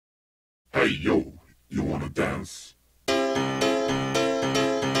Hey yo, you wanna dance?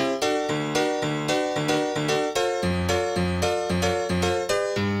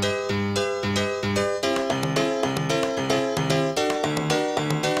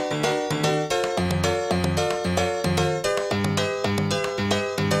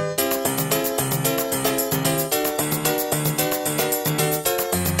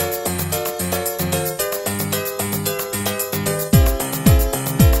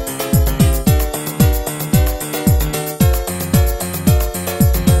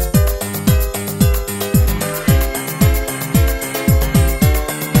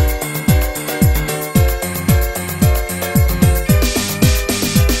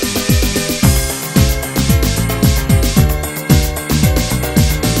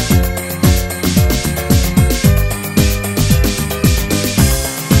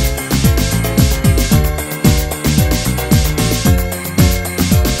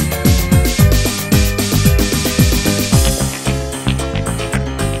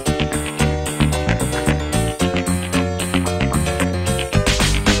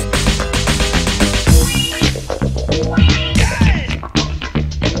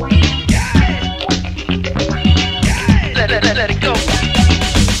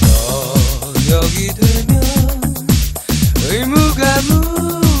 저녁이 되면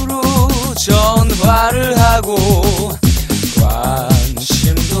의무감으로 전화를 하고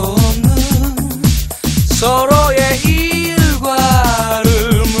관심도 없는 서로의 일과를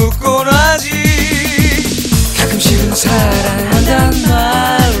묻곤 하지. 가끔씩은 사랑한단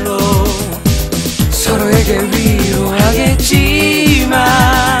말로 서로에게 위로하겠지만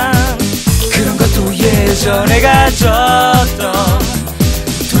그런 것도 예전에 가졌던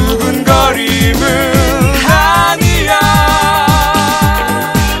두근거림은 아니야.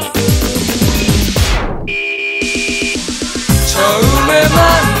 처음에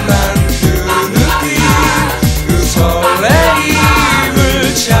만난 그 느낌, 그 설레임을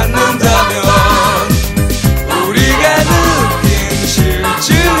찾는다면 우리가 느낀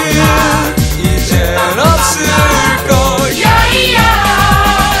실증은 이젠 없을 거야.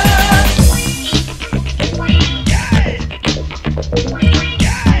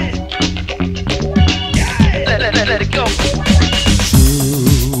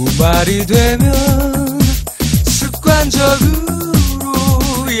 주말이 되면 습관적으로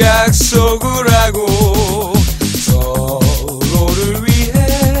약속을 하고 서로를 위해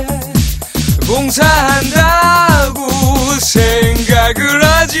봉사한다고 생각을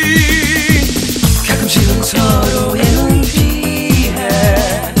하지. 가끔씩은 서로의 눈빛에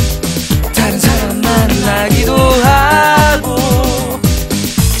다른 사람 만나기도 하고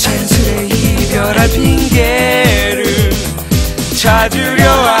자연스레 이별할 핑계를 찾으려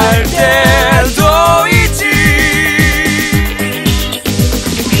할 때도 있지.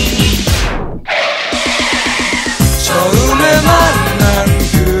 처음에 만난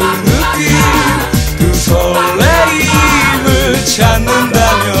그 느낌, 그 설레임을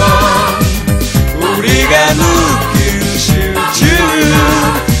찾는다면 우리가 느낀 실증은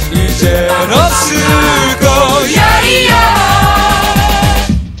이젠 없을 거야.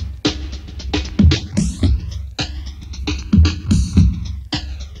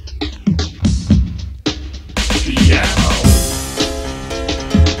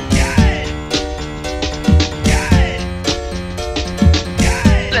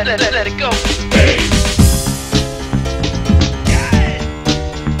 Let it go. Hey.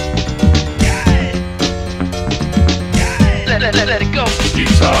 Let it go.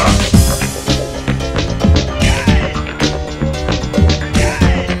 Guitar.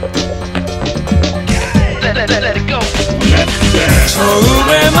 Let it go. Let's dance.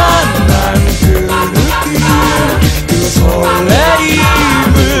 처음에 만난 그 느낌, 그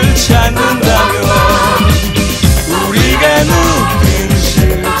설레임을 찾는다면 우리가 느낀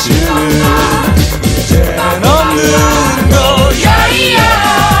실증은 이젠 없는 거야.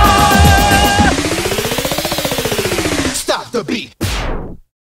 Stop the beat.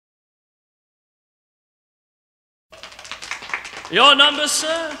 Your number,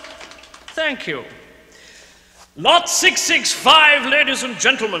 sir? Thank you. Lot 665, ladies and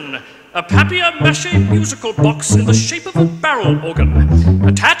gentlemen. A papier-mâché musical box in the shape of a barrel organ.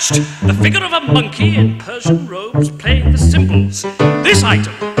 Attached, the figure of a monkey in Persian robes playing the cymbals. This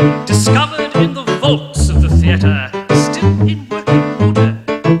item, discovered in the vaults of the theatre, still in working order.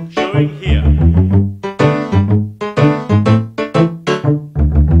 Showing here.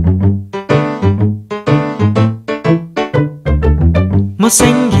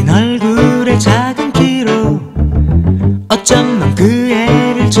 못생긴 얼굴에 작은 키로 어쩜 넌 그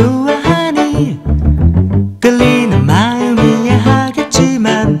애를 좋아하니. 끌리는 마음이야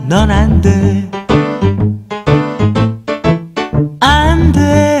하겠지만 나는 넌 안 돼. 안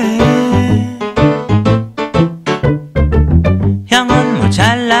돼. 형은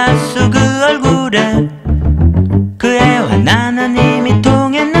모자랐어 그 얼굴에. 그 애와 나는 이미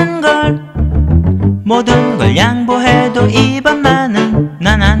통했는걸. 모든 걸 양보해도 이번만은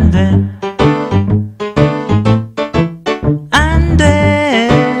난 안 돼. 안 돼.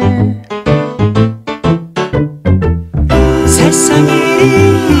 세상이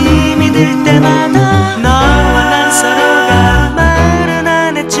힘이 들 때마다 너와 난 서로가 말은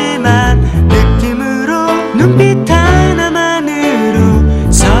안 했지만 느낌으로 눈빛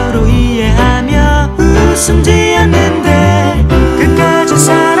하나만으로 서로 이해하며 웃음 지었는데 끝까지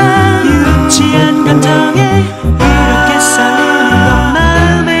살아 유치한 감정에 이렇게 싸우는 건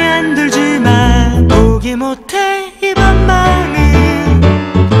마음에 안 들지만 포기 못해 이번만은.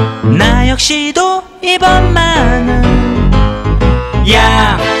 나 역시도 이번만은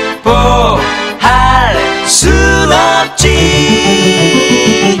양보할 순 없지.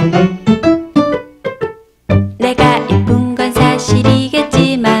 내가 이쁜 건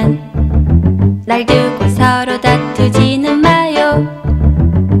사실이겠지만 날 두고 서로 다투지는 마요.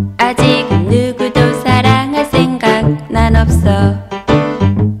 아직은 누구도 사랑할 생각 난 없어.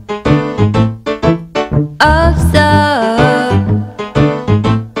 없어.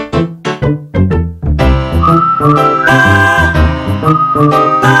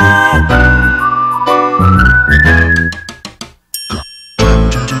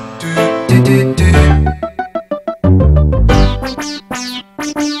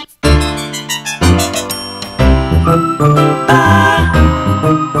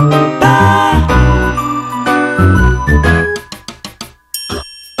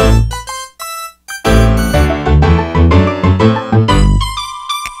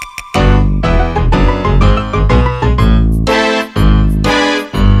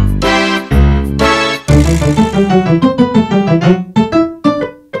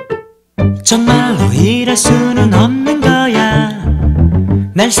 정말로 이럴 수는 없는 거야.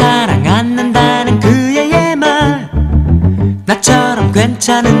 날 사랑 않는다는 그 애의 말. 나처럼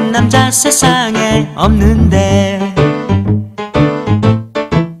괜찮은 남자 세상에 없는데.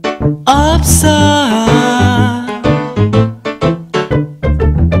 없어.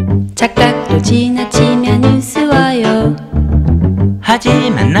 착각도 지나치면 우스워요.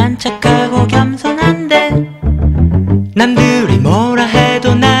 하지만 난 착하고 겸손한데 남들이 뭐라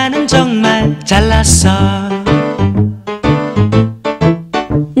해도 나는 정말 잘났어.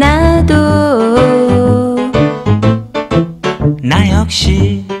 나도 나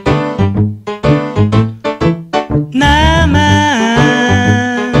역시 나만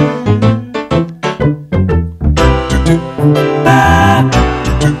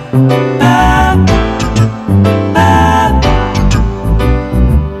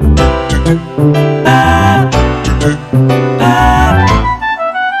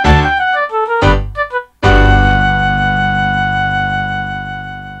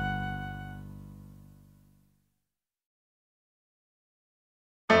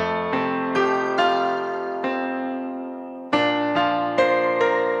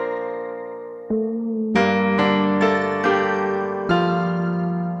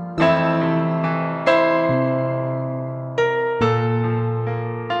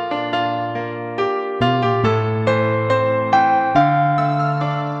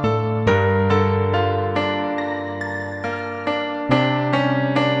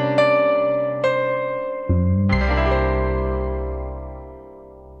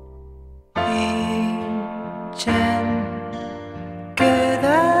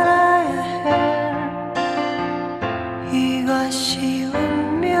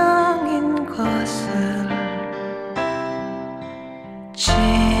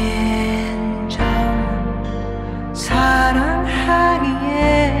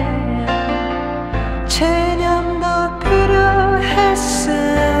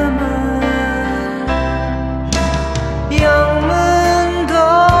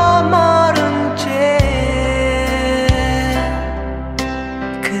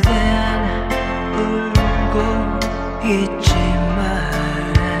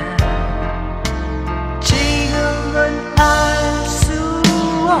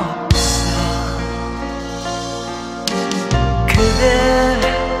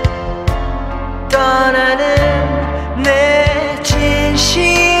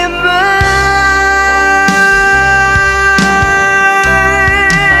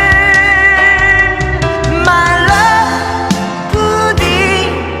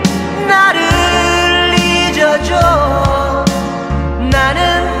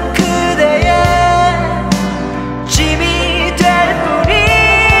나는 그대의 짐이 될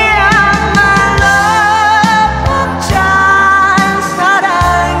뿐이야.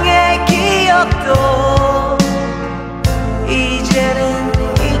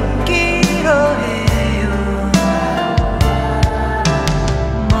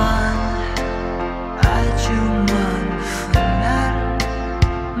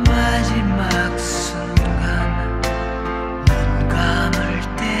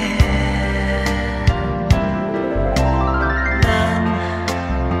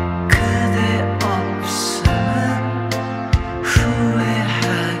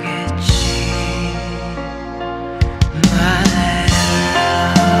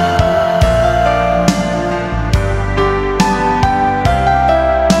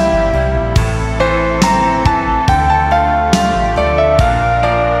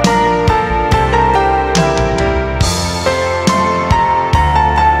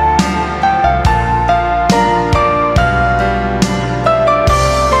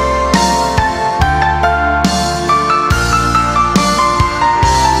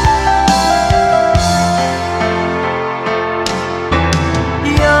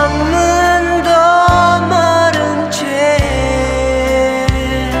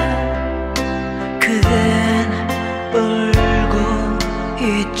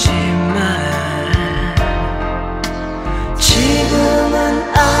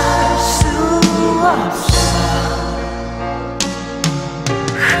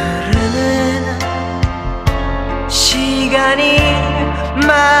 간이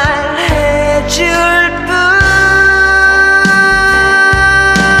말해줄 뿐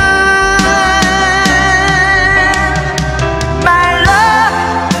말로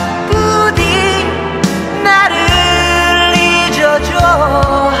부디 나를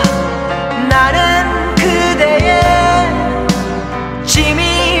잊어줘 나는 그대의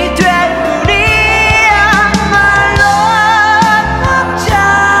짐이 될 뿐이야 말로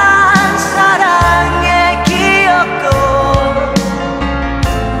벅찬 사랑의 기억도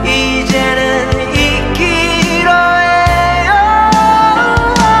이제는 잊기로 해요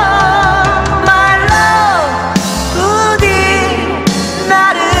말로 부디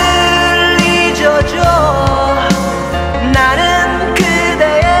나를 잊어줘 나는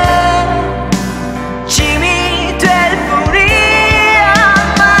그대의 짐이 될 뿐이야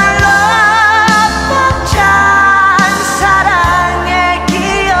말로 벅찬 사랑의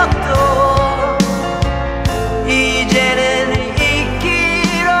기억도 이제는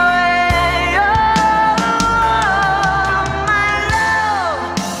잊기로 해요 말로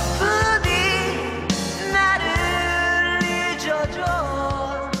부디 나를 잊어줘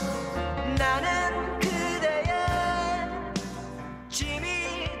나는 그대의 짐이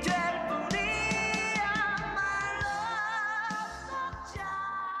될 뿐이야 말로 벅찬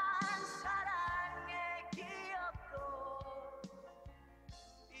사랑의 기억도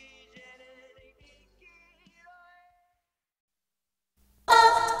이제는 잊기로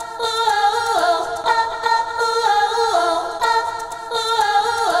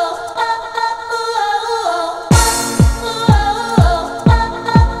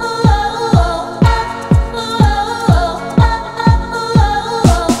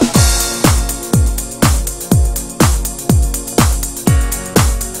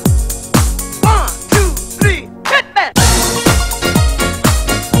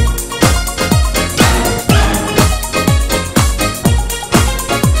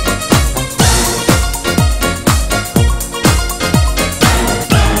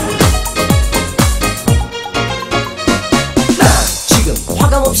지금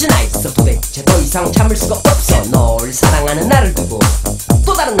화감없이 나 있어 도대체 더 이상 참을 수가 없어 널 사랑하는 나를 두고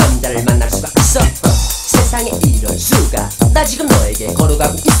또 다른 남자를 만날 수가 있어 세상에 이럴 수가 나 지금 너에게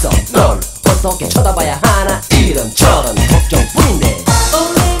걸어가고 있어 널 어떻게 쳐다봐야 하나 이런저런 걱정뿐인데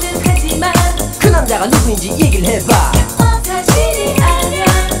오해는 하지마 그 남자가 누구인지 얘기를 해봐 사실이 아냐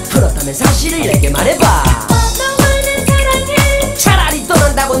그렇다면 사실을 내게 말해봐 너만은 사랑해 차라리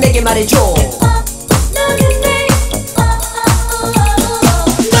떠난다고 내게 말해줘 너는 왜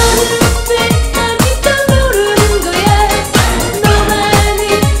너는 왜 아직도 모르는 거야 너만을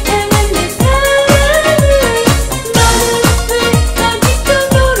향한 내 사랑을 너는 왜 아직도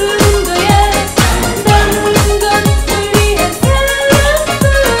모르는 거야 너는 건 우리의 사랑뿐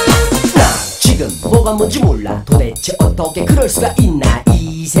나 지금 뭐가 뭔지 몰라 도대체 어떻게 그럴 수가 있나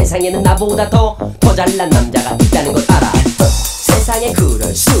이 세상에는 나보다 더 잘난 남자가 있다는 걸 알아 세상에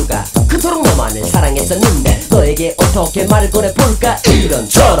그럴 수가 그토록 너만을 사랑했었는데 너에게 어떻게 말을 꺼내볼까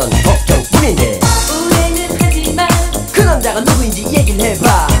이런저런 걱정뿐인데 오해는 하지마 그 남자가 누구인지 얘기를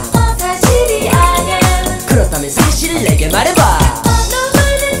해봐 사실이 아냐 그렇다면 사실을 내게 말해봐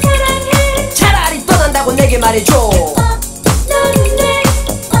너만은 사랑해 차라리 떠난다고 내게 말해줘 너는 왜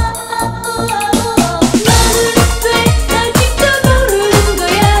너는 왜 아직도 모르는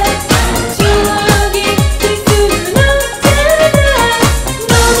거야 추억이 될 수는 없잖아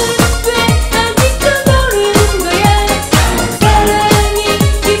너는 왜 아직도 모르는 거야 사랑이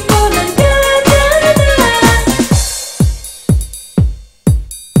깊어만 가잖아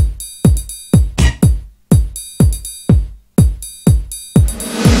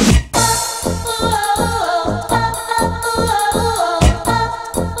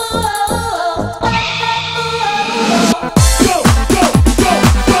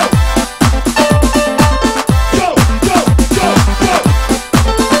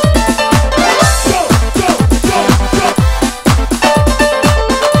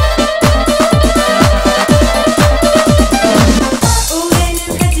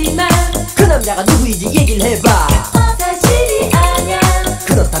오해는 하지마 그 남자가 누구인지 얘기를 해봐 사실이 아냐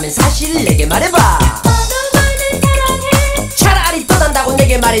그렇다면 사실을 내게 말해봐 너만을 사랑해 차라리 떠난다고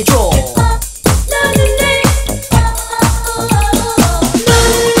내게 말해줘 너는 왜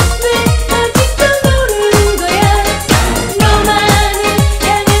너는 왜 아직도 모르는 거야 너만을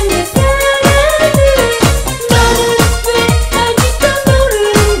향한 내 사랑을 너는 왜 아직도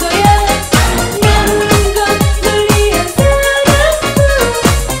모르는 거야 너는 건 널 위한 사랑뿐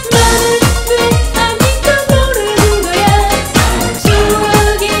너는 왜 아직도 모르는 거야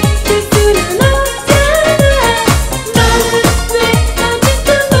추억이 될 수는 없잖아 너는 왜 아직도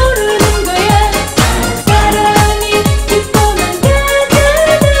모르는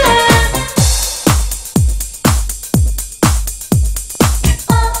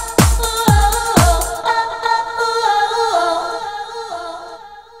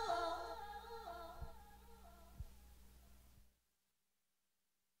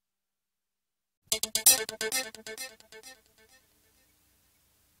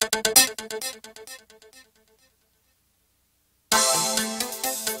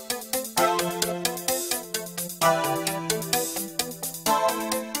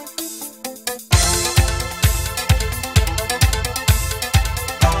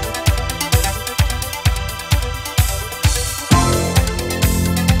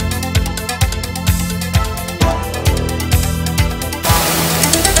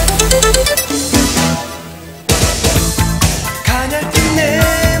가냘픈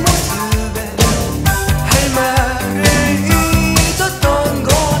내 모습에 할 말을 잊었던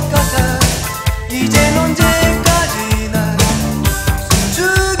건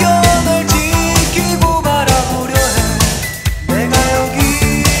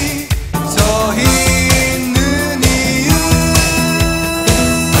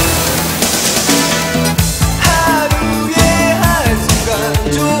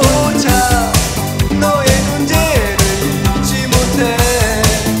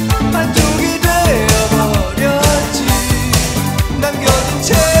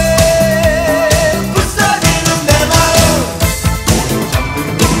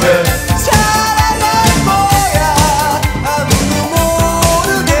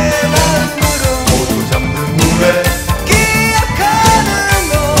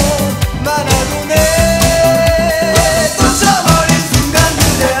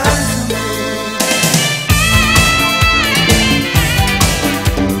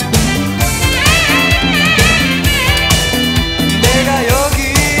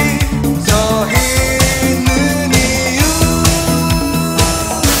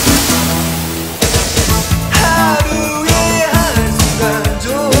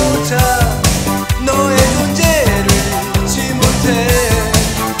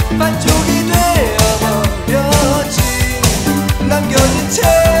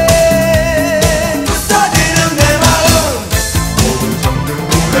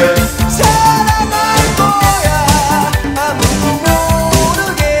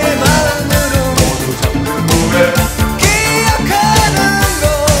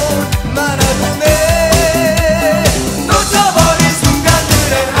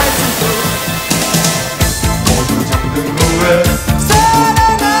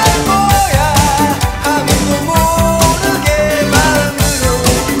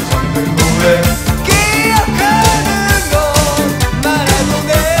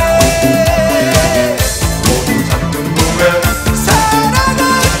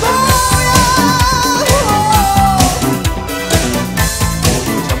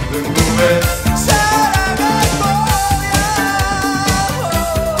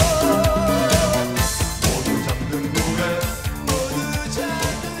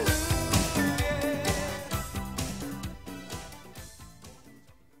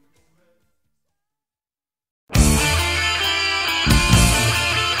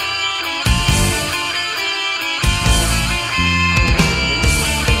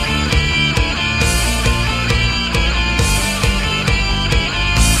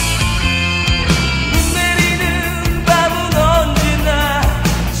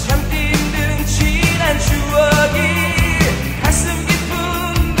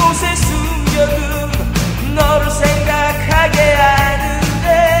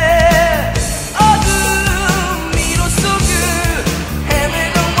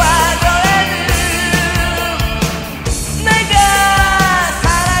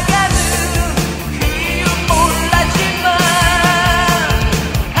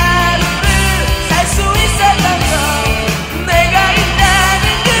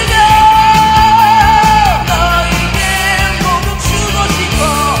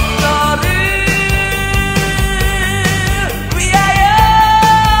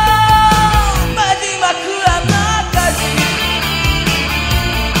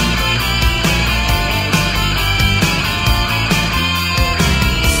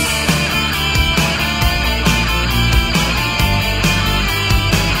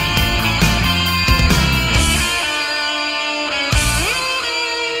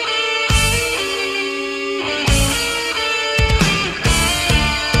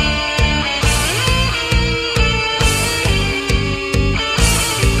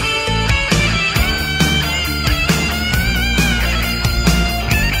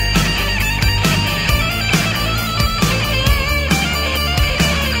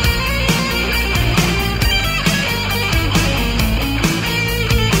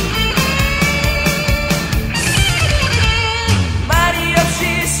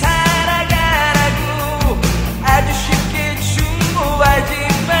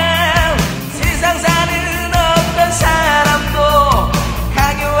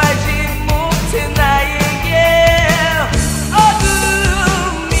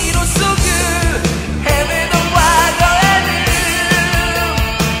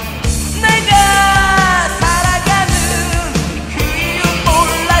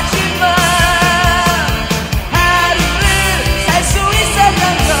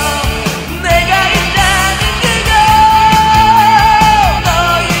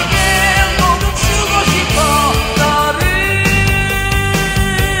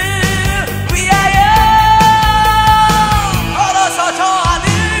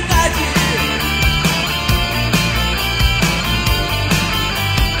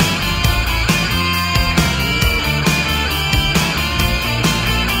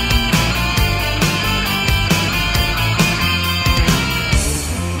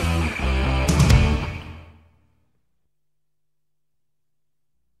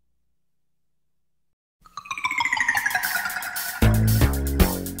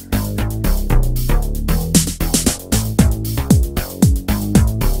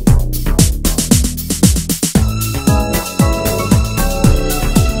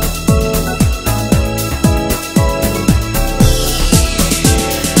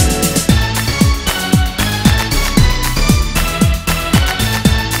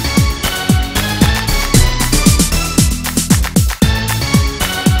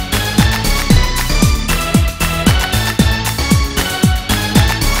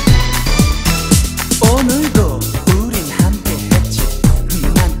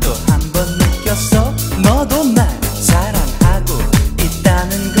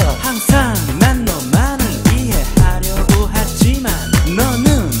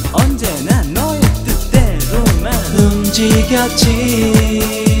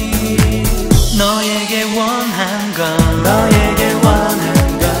있었지. 너에게 원한 건 너에게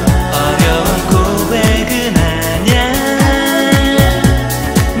원한 건 어려운 고백은 아냐.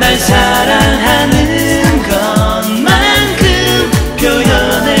 날 사랑하는 것만큼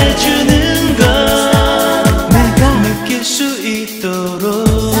표현해주는 것 내가 느낄 수 있도록.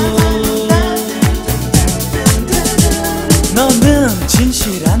 너는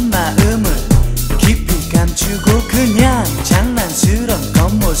진실한 마음을 깊이 감추고 그냥 장난스런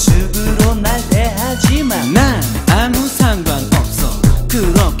겉모습으로 날 대하지만 난 아무 상관없어.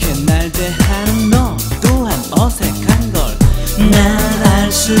 그렇게 날 대하는 너 또한 어색한 걸 난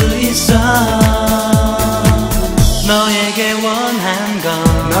알 수 있어. 너에게 원한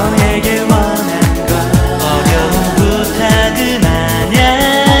건 너에게 원한 건 어려운 부탁은 아냐.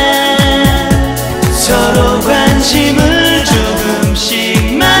 서로 관심을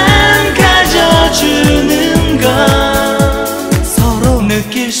조금씩만 가져주는 것 서로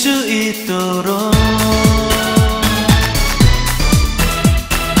느낄 수 있도록.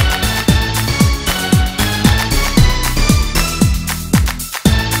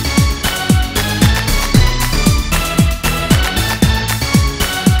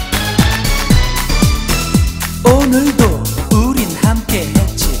 오늘도 우린 함께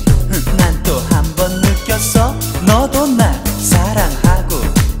했지. 난 또 한 번 느꼈어. 너도 날 사랑하고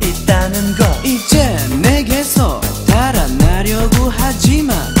있다는 거. 이제 내게서 달아나려고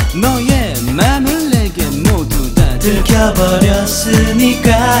하지만 너의 맘을 내게 모두 다 들켜버렸으니까.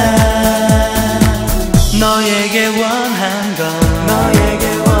 너에게 원한 건 너에게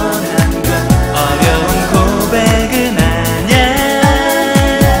원한 건 어려운 고백은 아냐.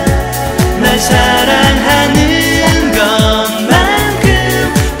 날 사랑하는 것만큼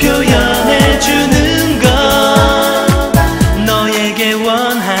표현해주는 것 너에게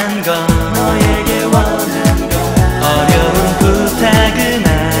원한 건 너에게 원한 건 어려운 부탁은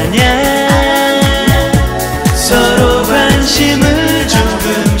아냐. 서로 관심을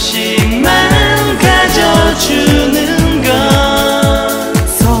조금씩만 가져주는 것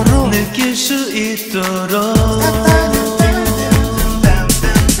서로 느낄 수 있도록.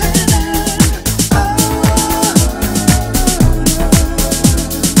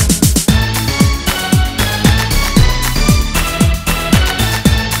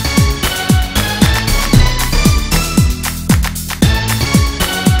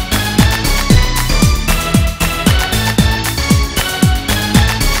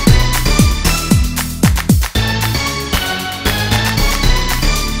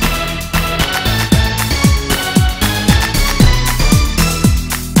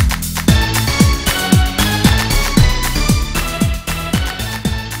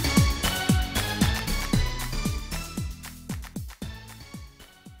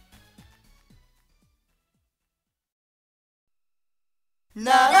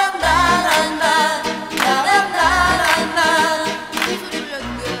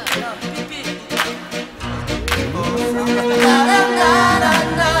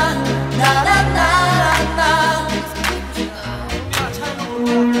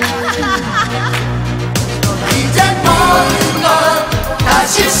 이젠 모든 건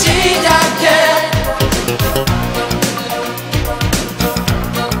다시 시작해.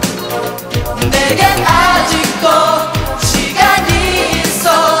 내겐 아직도 시간이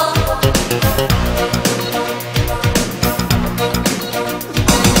있어.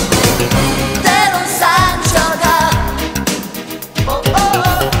 때론 상처가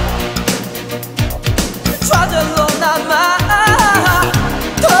좌절로 남아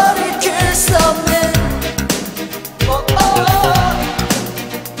돌이킬 수 없는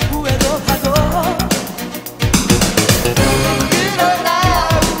후회도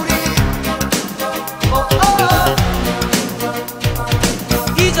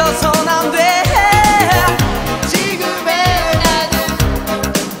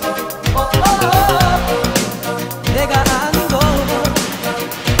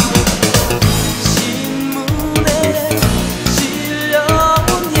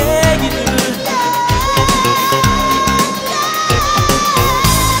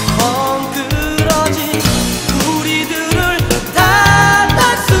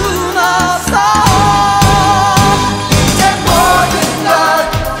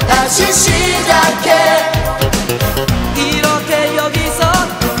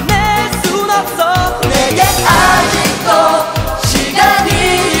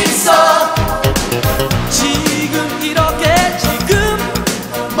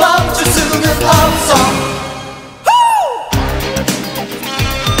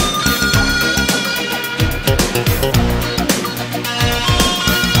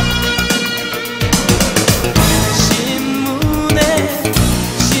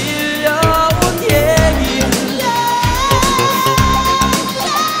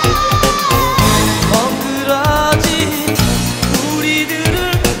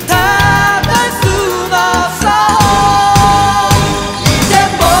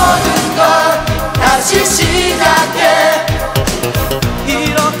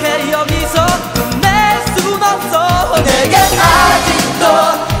이렇게 여기서 끝낼 순 없어. 내겐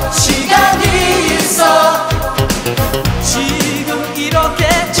아직도 시간이 있어. 지금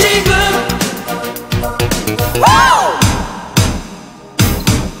이렇게 지금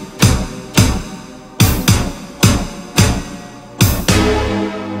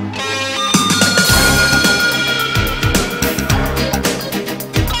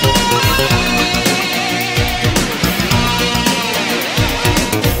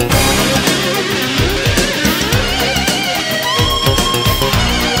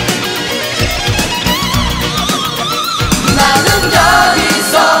나는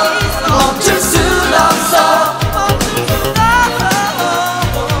여기서 멈출 순 없어.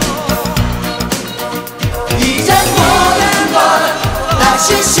 이제 모든 걸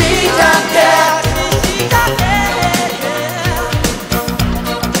다시 시작해.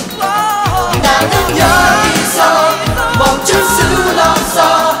 나는 여기서 멈출 순 없어.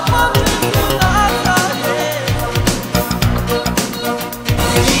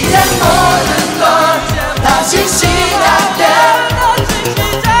 이제 모든 걸 다시 시작해.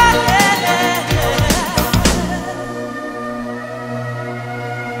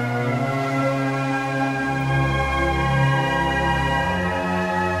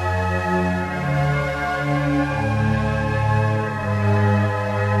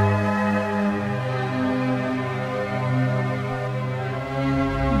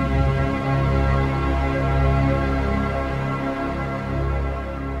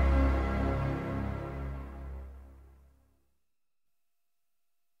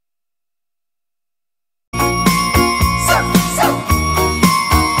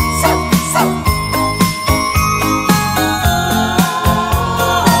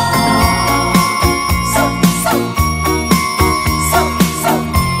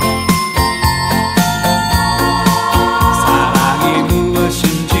 사랑이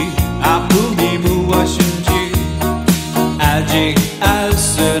무엇인지 아픔이 무엇인지 아직 알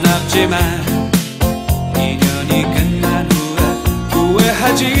순 없지만 인연이 끝난 후에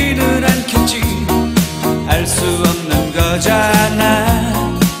후회하지는 않겠지. 알 수 없는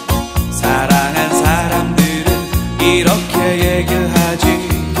거잖아. 사랑한 사람들은 이렇게 얘기하지.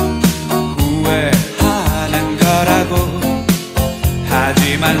 후회하는 거라고.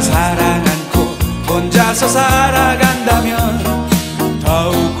 하지만 사랑 않고 혼자서 살아간다면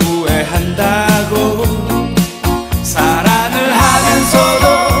더욱 후회한다고. 사랑을 하면서도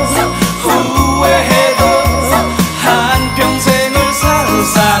후회해도 한평생을 살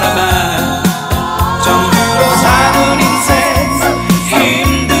사람아. 정으로 사는 인생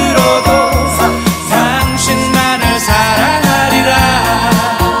힘들어도 당신만을 사랑하리라.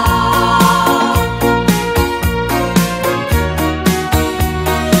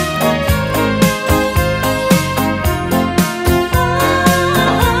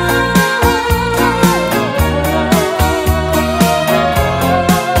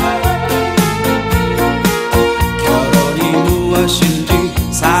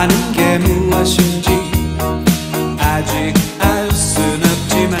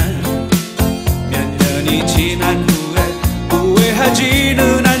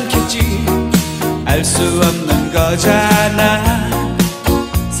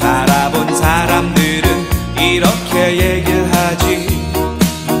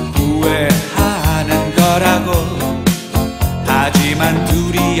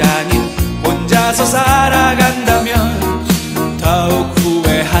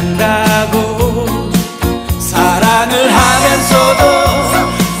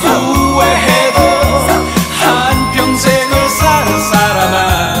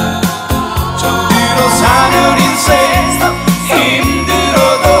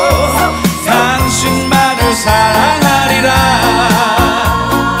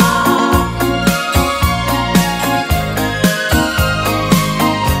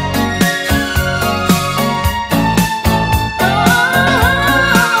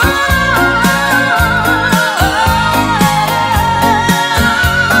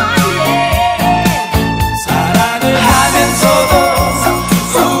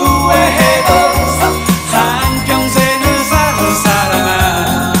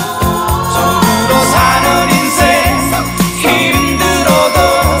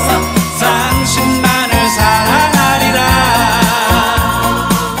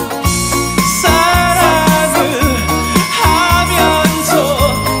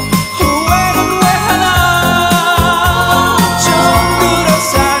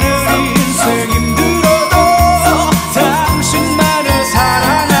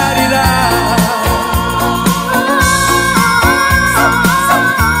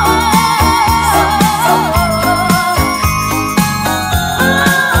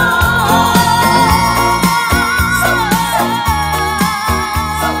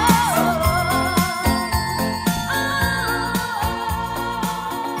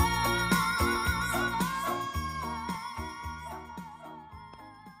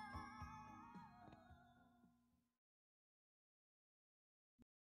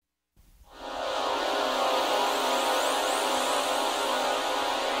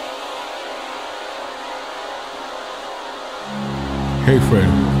 Hey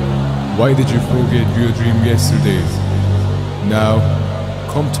friend, why did you forget your dream yesterday? Now,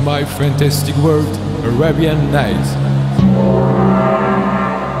 come to my fantastic world, Arabian Nights.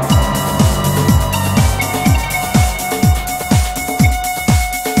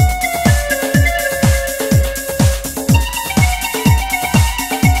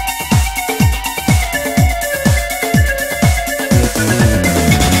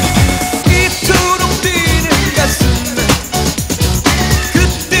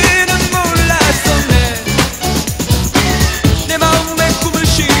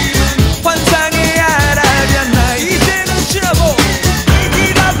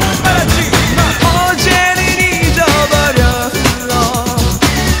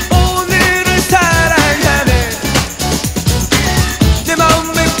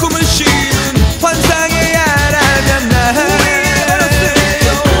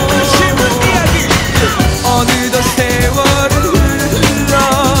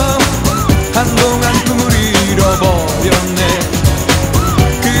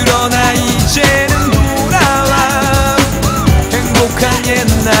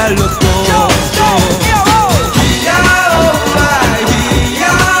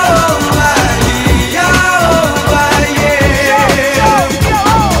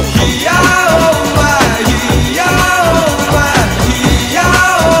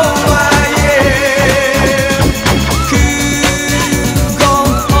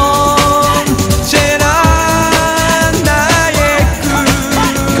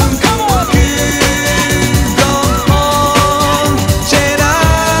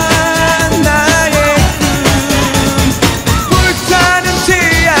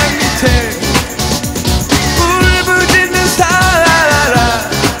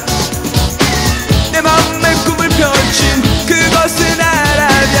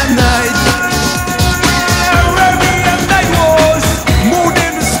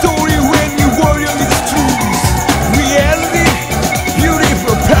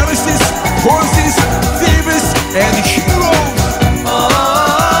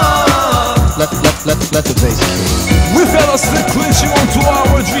 Let the bass kick. We fell asleep clinching onto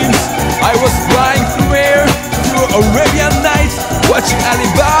our dreams. I was flying through air, through Arabian nights, watching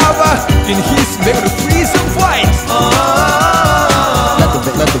Alibaba in his magnificent flight.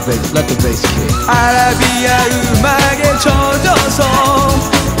 Let the bass kick. 아라비아 음악에 젖어서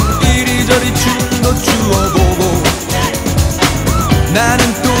이리저리 춤도 추어보고 나는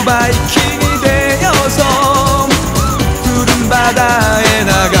또 바이킹이 되어서 푸른 바다에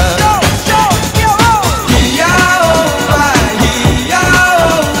나가.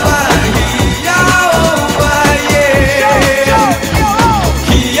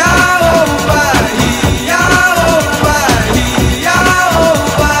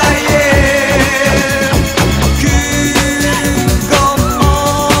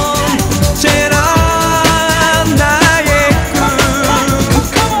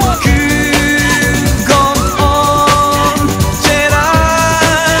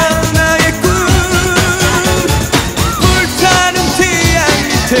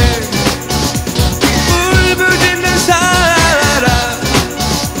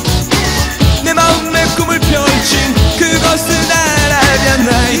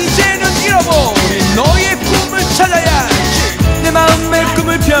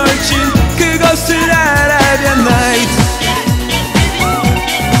 그것을 아라비안 나이트.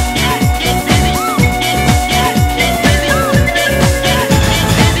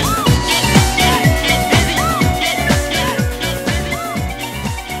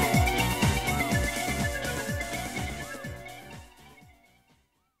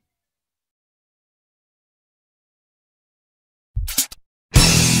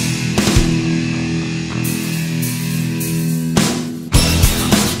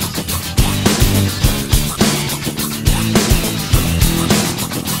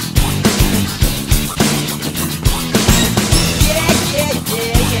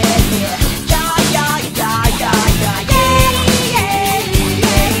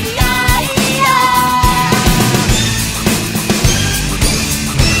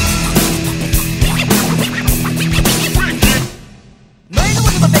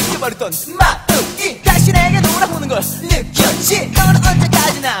 마음이 다시 내게 돌아오는 걸 느꼈지. 너는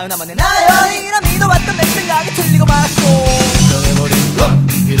언제까지나 나만의 나연이라 믿어왔던 내 생각이 틀리고 말았고 변해버린 건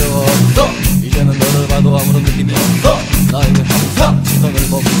필요 없어. 이제는 너를 봐도 아무런 느낌이 없어. 나에게 항상 시선을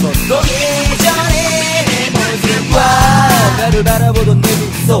멈췄어. 예전의 내 모습과 나를 바라보던 내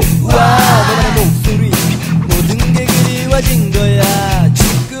미소와 너만의 목소리 모든 게 그리워진 거야.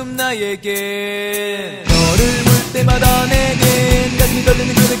 지금 나에게 너를 물 때마다 내겐 가슴이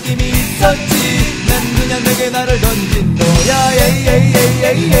떨리는 그 느낌이 있었지. 난 그냥 내게 나를 던진 거야.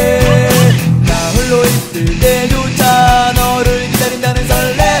 나 홀로 있을 때조차 너를 기다린다는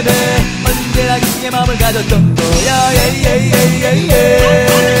설렘에 언제나 깊게 마음을 가졌던 거야.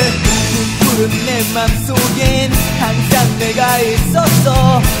 푸른 내 맘속엔 항상 내가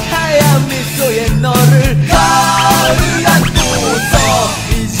있었어. 하얀 미소에 너를 가을 안고서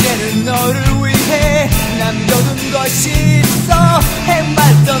이제는 너를 위해 남겨둔 것이 있어.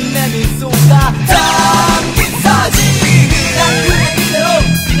 해맑던 내 미소가 담긴 사진. 난 그냥 이대로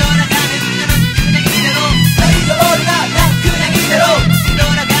돌아가는 너는 그냥 이대로 널 잊어버리나. 난 그냥 이대로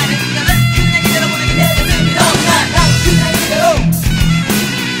돌아가는 너는 그냥 이대로 보내게 내 가슴이 너무나. 난 그냥 이대로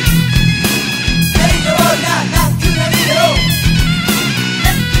널 잊어버리나. 난 그냥 이대로 난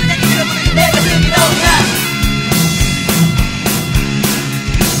그냥 이대로 보내게 내 가슴이 너무나.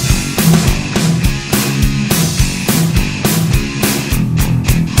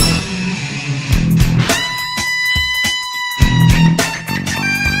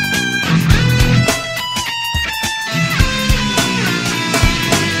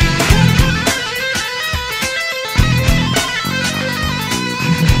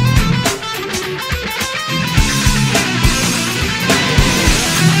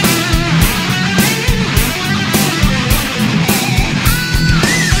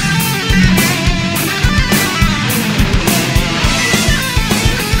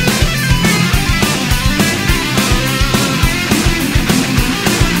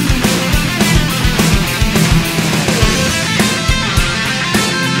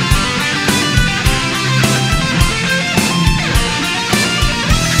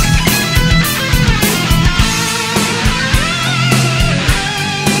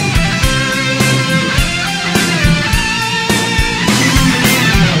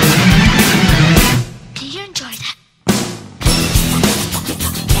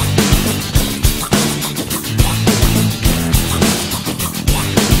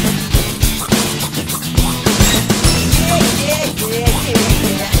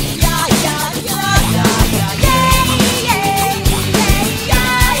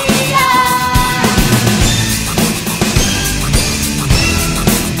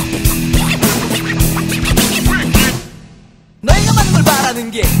 너희가 맞는 걸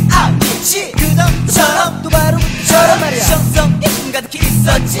바라는 게 아니지. 그전처럼 또 바로 저런 말이야. 정성 예쁨 가득히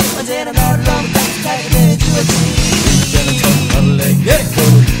있었지. 언제나 너를 너무 따뜻하게 대주었지. 이제는 정말을 내게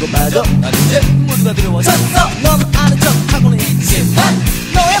보여주고 마저 난 이제 모두 다 두려워졌어. 넌 아는 척하고는 있지만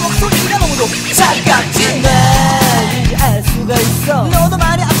너의 목소리가 너무도 차갑지. 난 이제 알 수가 있어. 너도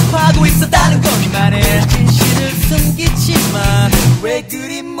많이 아파하고 있었다는 것만에 진실을 숨기지만 왜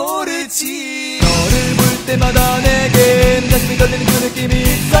그리 모르지. 너를 볼 때마다 내겐 가슴이 떨리는 그 느낌이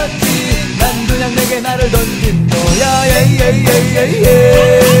있었지. 난 그냥 내게 나를 던진 거야.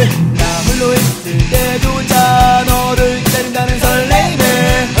 나 홀로 있을 때조차 너를 기다린다는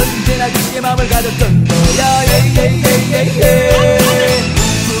설렘에 언제나 깊게 마음을 가졌던 거야.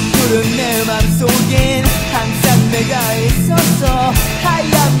 푸른 내 맘속엔 항상 내가 있었어.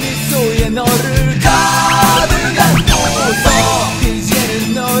 하얀 미소에 너를 가득 안고서 이제는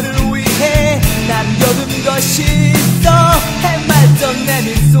너를 위해 남겨둔 것이 있어. 해맑던 내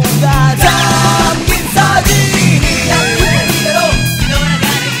미소가 담긴 사진. 난 그냥 이대로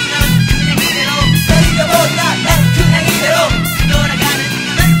돌아가는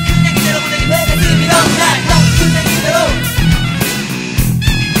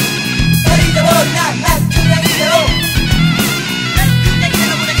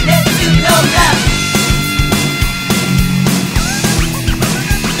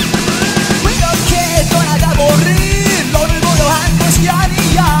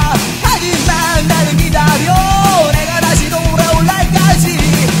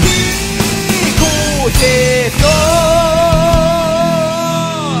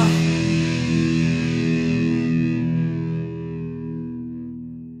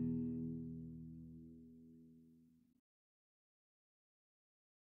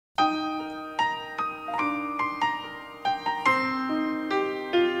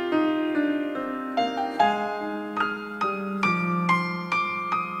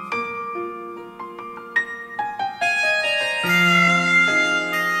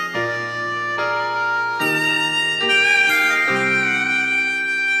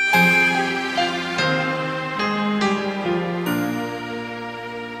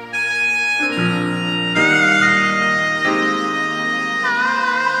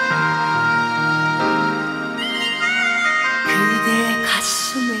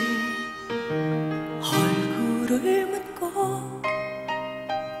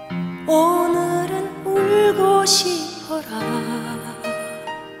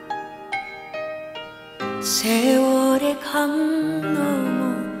강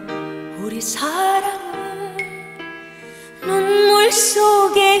넘어 우리 사랑은 눈물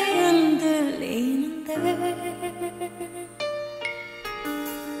속에 흔들리는데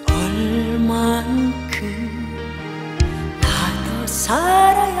얼만큼 나 더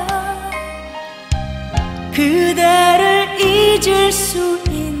살아야 그대를 잊을 수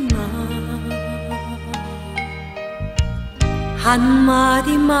있나.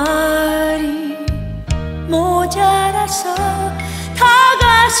 한마디 말이 모자라서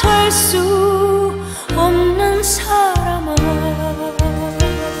다가설 수 없는 사람아,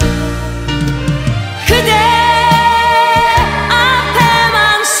 그대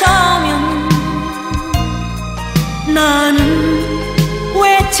앞에만 서면 나는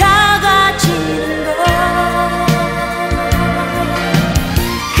왜 작아지는가.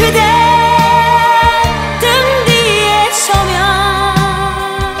 그대 등 뒤에 서면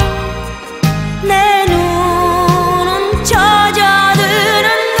내 눈은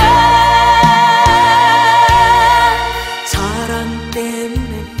젖어드는가. 사랑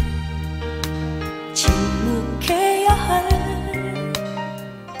때문에 침묵해야 할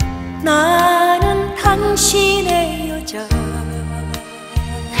나는 당신의 여자.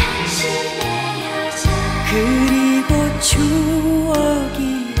 그리고 추억이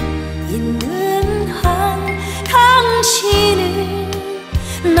있는 한 당신은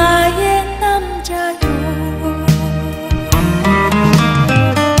나의 남자요.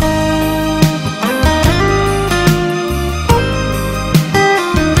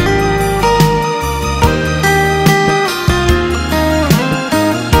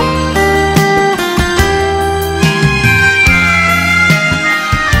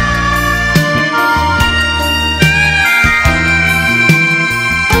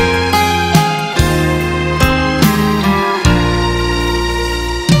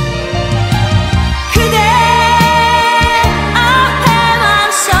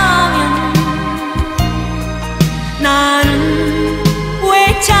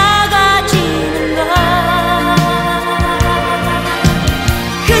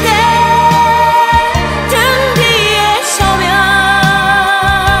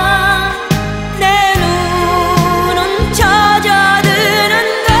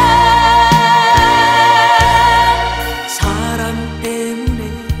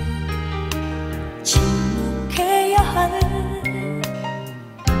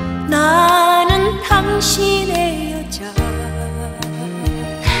 나는 당신의 여자.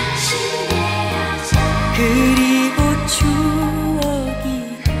 그리고 추억이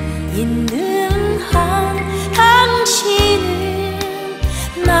있는 한 당신은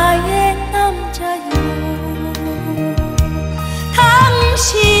나의 남자요.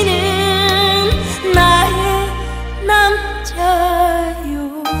 당신은 나의 남자요.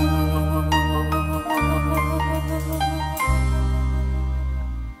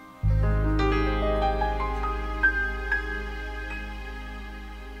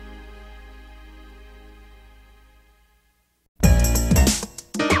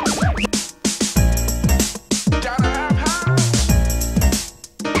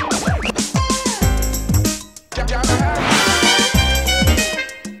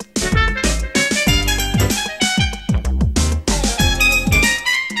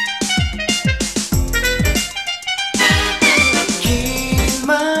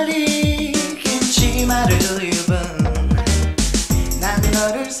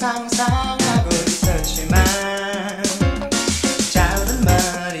 상상하고 있었지만 작은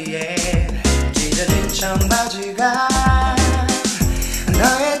머리에 찢어진 청바지가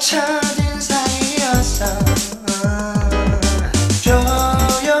너의 첫인상이었어.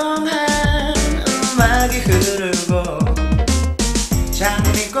 조용한 음악이 흐르고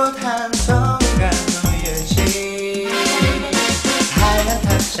장미꽃 한 송이가 놓여진 하얀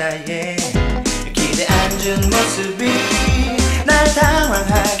탁자에 기대 앉은 모습이 날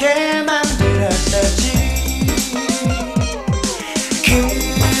당황하게 만들었었지.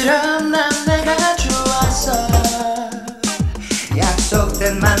 그럼 난 내가 좋았어.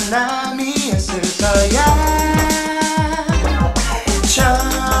 약속된 만남이었을 거야.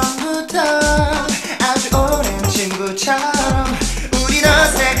 처음부터 아주 오랜 친구처럼 우린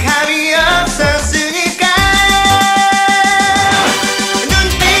어색함이 없었으니까.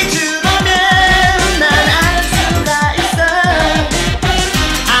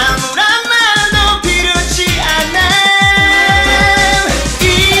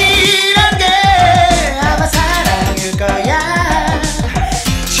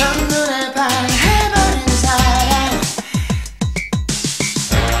 첫눈에 반해버린 사람.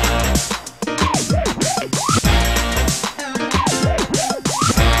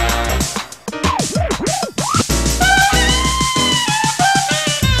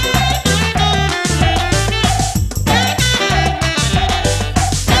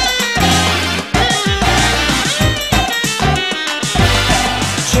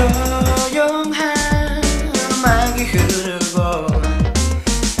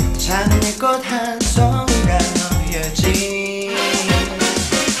 꽃 한 송이가 놓여진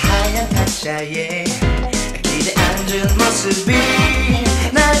하얀 탁자에 기대 앉은 모습이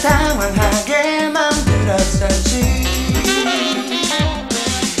날 당황하게 만들었었지.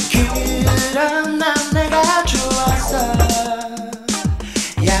 그런 난 내가 좋았어.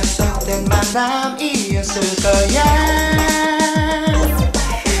 약속된 만남이었을 거야.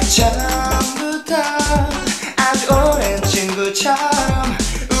 처음부터 아주 오랜 친구처럼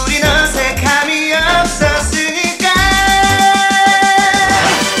우린 어색함이 없었으니까.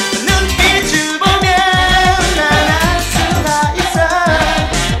 눈빛을 보면 난 알 수가 있어.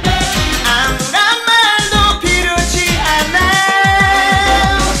 아무런 말도 필요치 않아.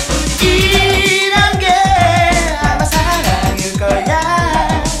 이런 게 아마 사랑일 거야.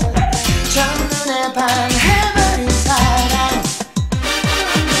 첫눈에 반해버린 사람.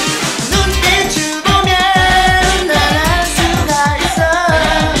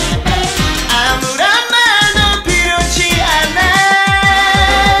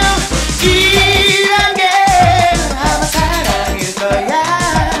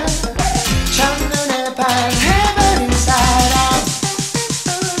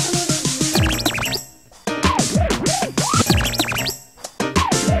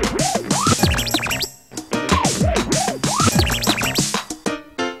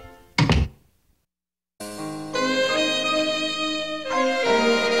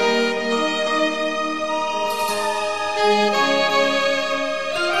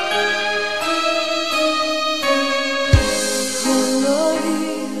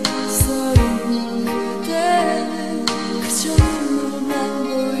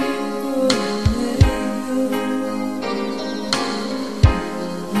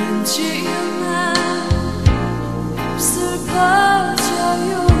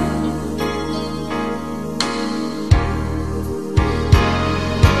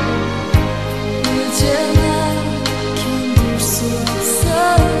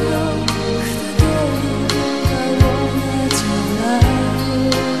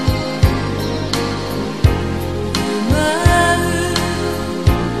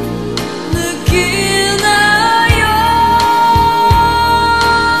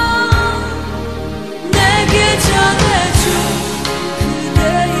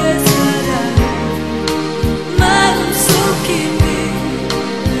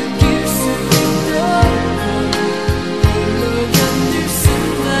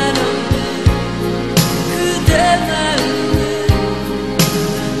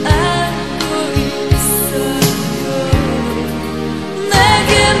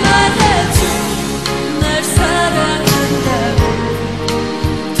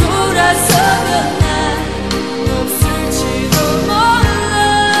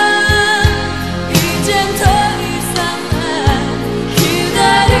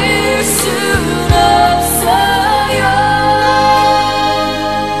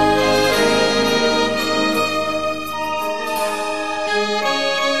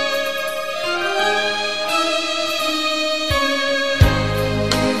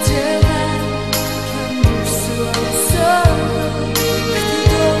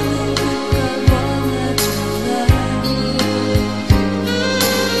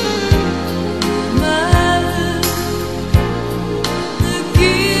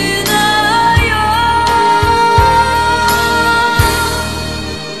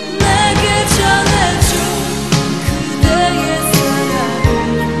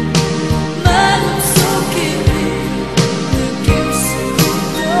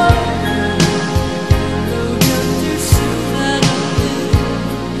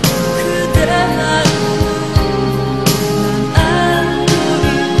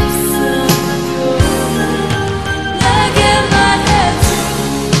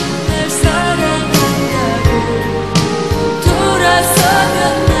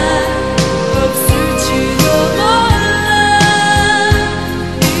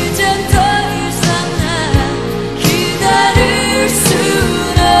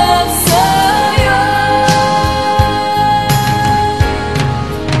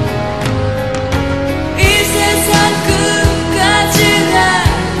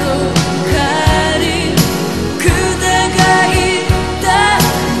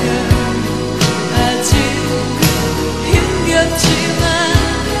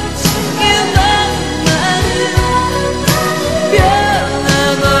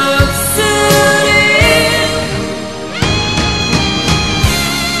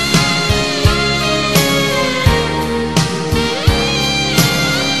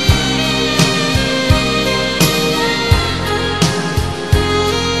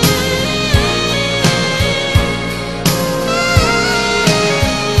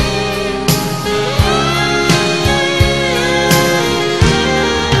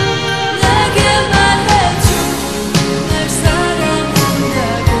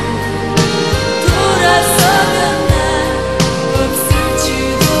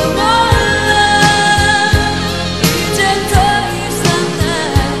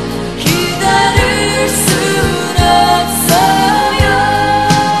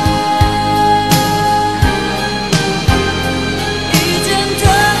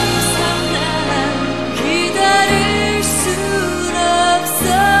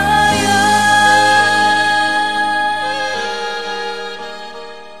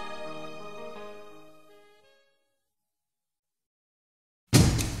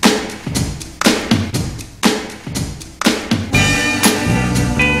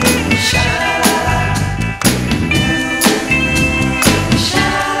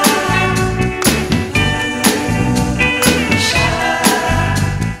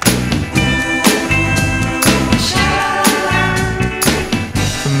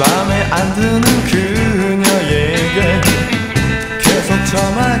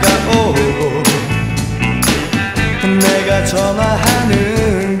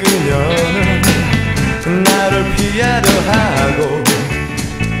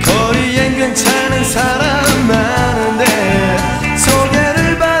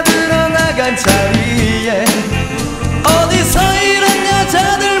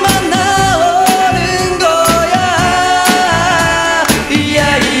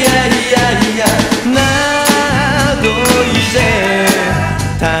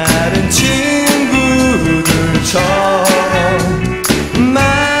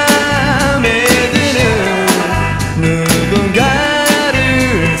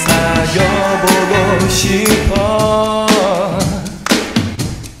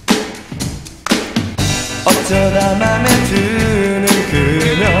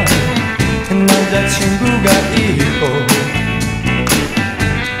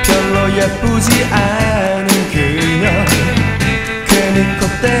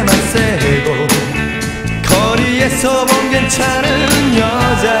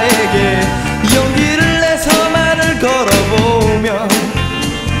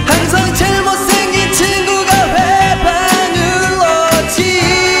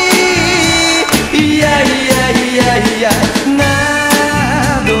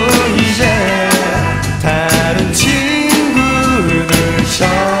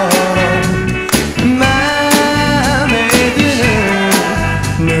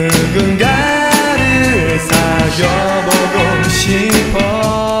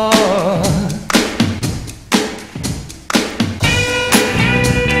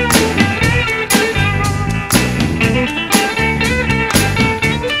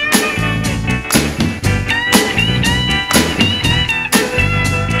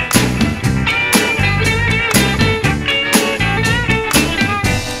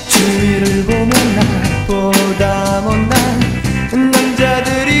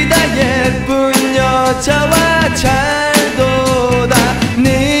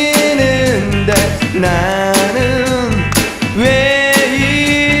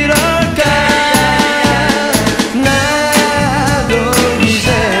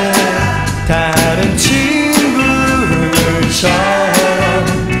 저